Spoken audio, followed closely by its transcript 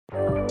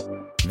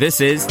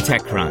This is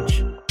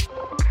TechCrunch.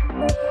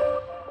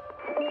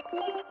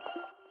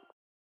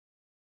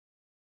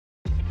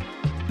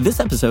 This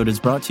episode is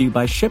brought to you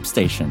by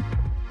ShipStation.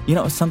 You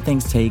know, some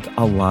things take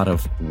a lot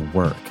of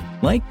work,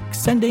 like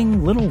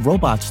sending little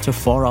robots to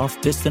far-off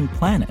distant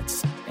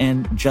planets.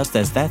 And just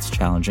as that's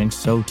challenging,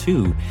 so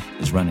too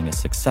is running a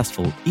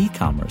successful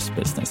e-commerce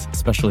business,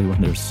 especially when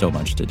there's so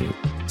much to do.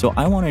 So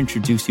I want to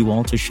introduce you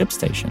all to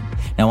ShipStation.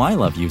 Now, I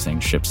love using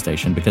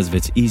ShipStation because of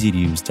its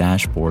easy-to-use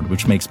dashboard,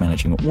 which makes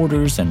managing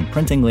orders and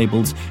printing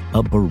labels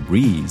a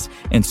breeze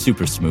and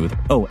super smooth.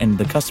 Oh, and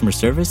the customer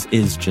service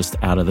is just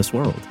out of this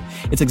world.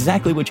 It's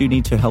exactly what you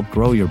need to help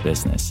grow your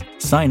business.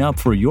 Sign up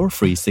for your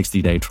free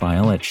 60-day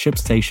trial at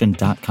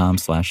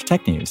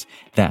shipstation.com/technews.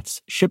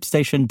 That's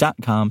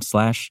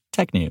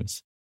shipstation.com/technews.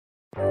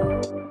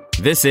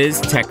 This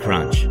is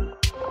TechCrunch.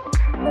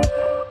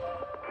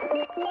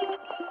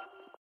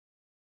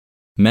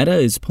 Meta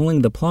is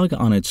pulling the plug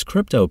on its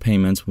crypto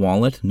payments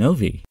wallet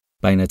Novi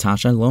by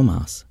Natasha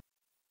Lomas.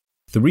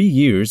 3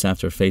 years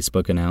after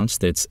Facebook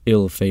announced its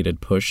ill-fated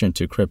push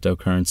into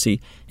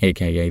cryptocurrency,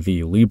 aka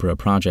the Libra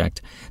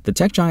project, the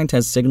tech giant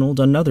has signaled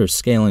another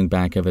scaling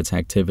back of its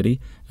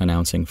activity,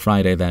 announcing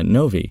Friday that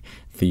Novi,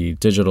 the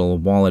digital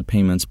wallet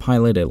payments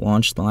pilot it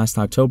launched last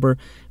October,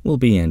 will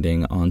be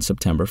ending on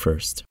September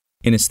 1st.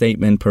 In a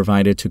statement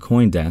provided to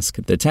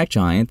CoinDesk, the tech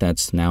giant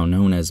that's now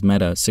known as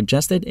Meta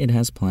suggested it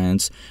has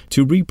plans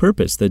to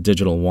repurpose the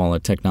digital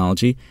wallet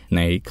technology,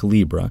 nay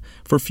Libra,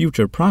 for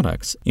future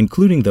products,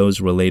 including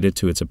those related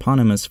to its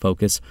eponymous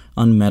focus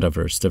on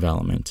metaverse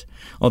development.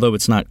 Although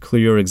it's not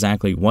clear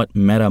exactly what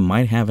Meta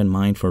might have in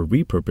mind for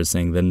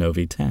repurposing the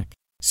Novi tech.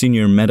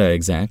 Senior Meta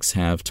execs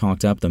have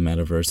talked up the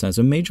metaverse as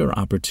a major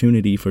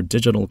opportunity for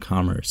digital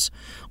commerce,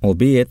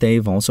 albeit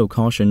they've also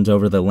cautioned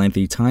over the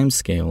lengthy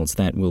timescales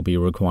that will be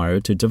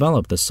required to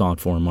develop the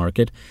sought-for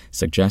market,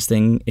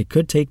 suggesting it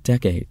could take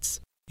decades.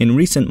 In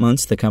recent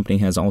months, the company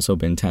has also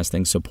been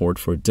testing support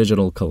for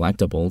digital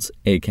collectibles,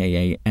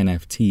 aka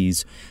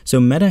NFTs, so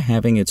Meta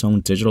having its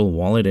own digital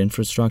wallet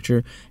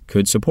infrastructure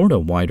could support a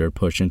wider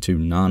push into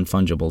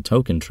non-fungible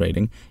token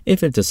trading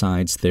if it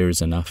decides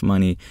there's enough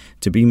money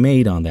to be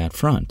made on that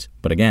front.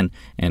 But again,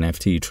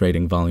 NFT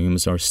trading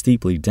volumes are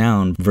steeply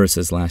down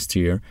versus last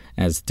year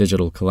as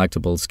digital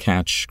collectibles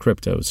catch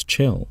crypto's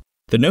chill.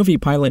 The Novi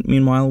pilot,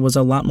 meanwhile, was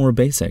a lot more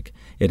basic.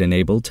 It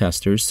enabled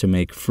testers to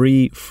make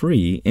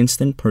free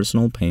instant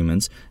personal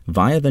payments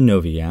via the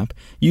Novi app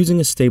using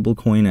a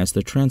stablecoin as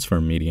the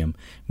transfer medium,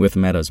 with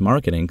Meta's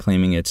marketing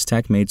claiming its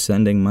tech made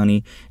sending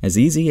money as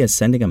easy as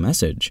sending a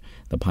message.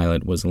 The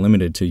pilot was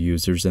limited to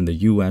users in the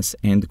U.S.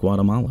 and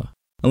Guatemala.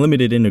 A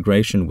limited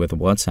integration with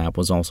WhatsApp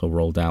was also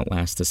rolled out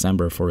last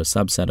December for a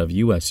subset of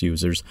U.S.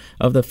 users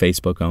of the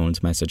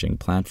Facebook-owned messaging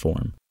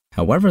platform.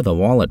 However, the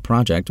wallet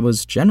project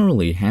was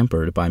generally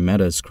hampered by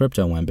Meta's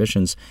crypto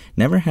ambitions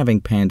never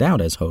having panned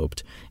out as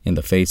hoped in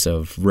the face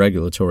of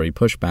regulatory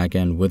pushback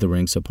and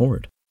withering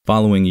support.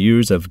 Following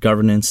years of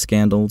governance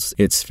scandals,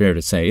 it's fair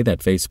to say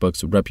that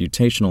Facebook's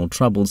reputational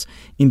troubles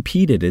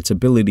impeded its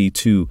ability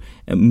to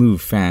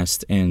move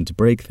fast and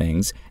break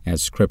things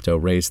as crypto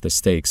raised the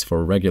stakes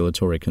for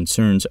regulatory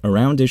concerns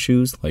around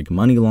issues like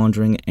money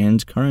laundering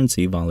and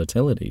currency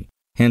volatility.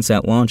 Hence,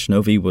 at launch,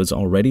 Novi was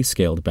already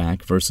scaled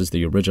back versus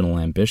the original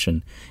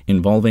ambition,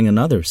 involving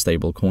another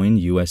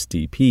stablecoin,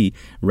 USDP,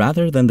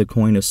 rather than the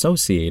coin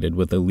associated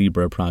with the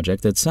Libra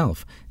project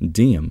itself,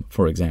 Diem,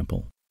 for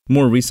example.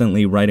 More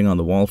recently, writing on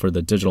the wall for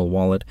the digital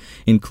wallet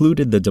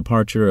included the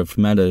departure of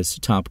Meta's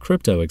top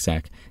crypto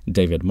exec,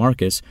 David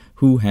Marcus,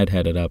 who had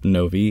headed up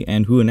Novi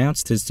and who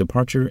announced his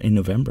departure in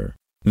November.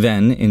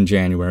 Then, in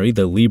January,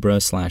 the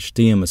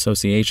Libra/Diem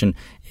Association,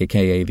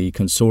 aka the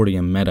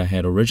consortium Meta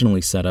had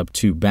originally set up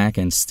to back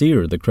and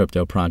steer the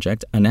crypto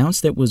project,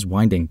 announced it was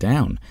winding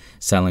down,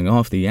 selling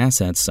off the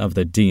assets of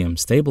the Diem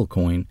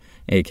stablecoin,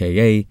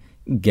 aka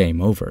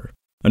Game Over.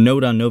 A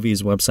note on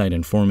Novi's website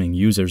informing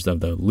users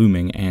of the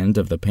looming end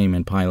of the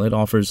payment pilot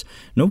offers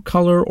no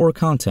color or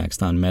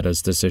context on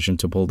Meta's decision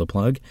to pull the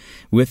plug,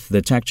 with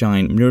the tech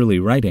giant merely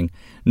writing,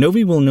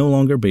 "Novi will no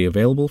longer be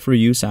available for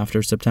use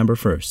after September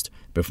 1st.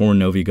 Before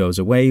Novi goes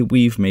away,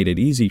 we've made it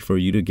easy for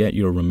you to get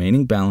your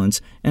remaining balance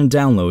and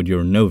download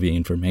your Novi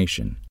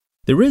information."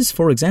 There is,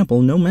 for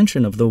example, no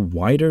mention of the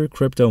wider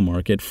crypto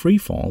market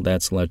freefall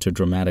that's led to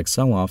dramatic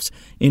sell-offs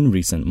in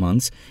recent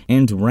months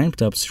and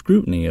ramped-up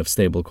scrutiny of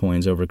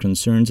stablecoins over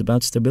concerns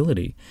about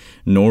stability,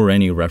 nor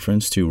any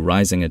reference to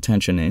rising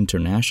attention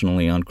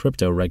internationally on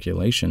crypto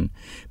regulation.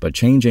 But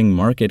changing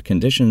market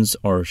conditions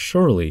are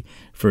surely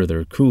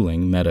further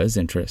cooling Meta's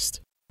interest.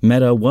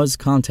 Meta was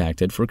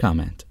contacted for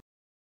comment.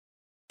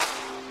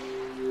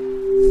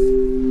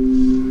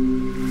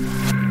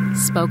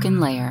 Spoken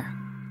Layer.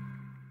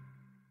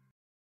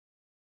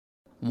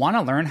 Want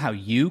to learn how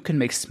you can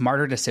make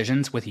smarter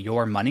decisions with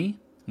your money?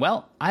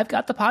 Well, I've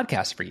got the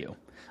podcast for you.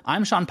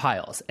 I'm Sean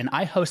Piles, and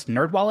I host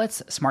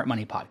NerdWallet's Smart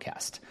Money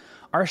Podcast.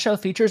 Our show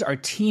features our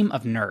team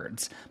of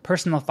nerds,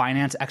 personal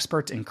finance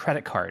experts in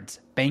credit cards,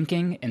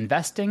 banking,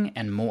 investing,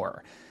 and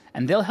more.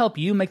 and they'll help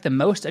you make the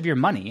most of your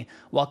money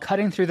while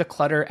cutting through the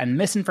clutter and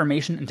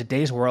misinformation in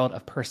today's world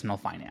of personal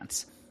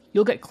finance.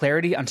 You'll get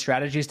clarity on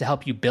strategies to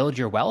help you build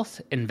your wealth,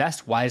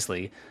 invest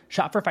wisely,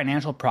 shop for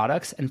financial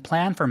products, and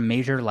plan for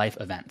major life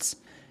events.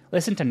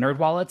 Listen to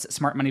NerdWallet's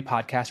Smart Money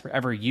Podcast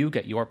wherever you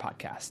get your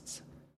podcasts.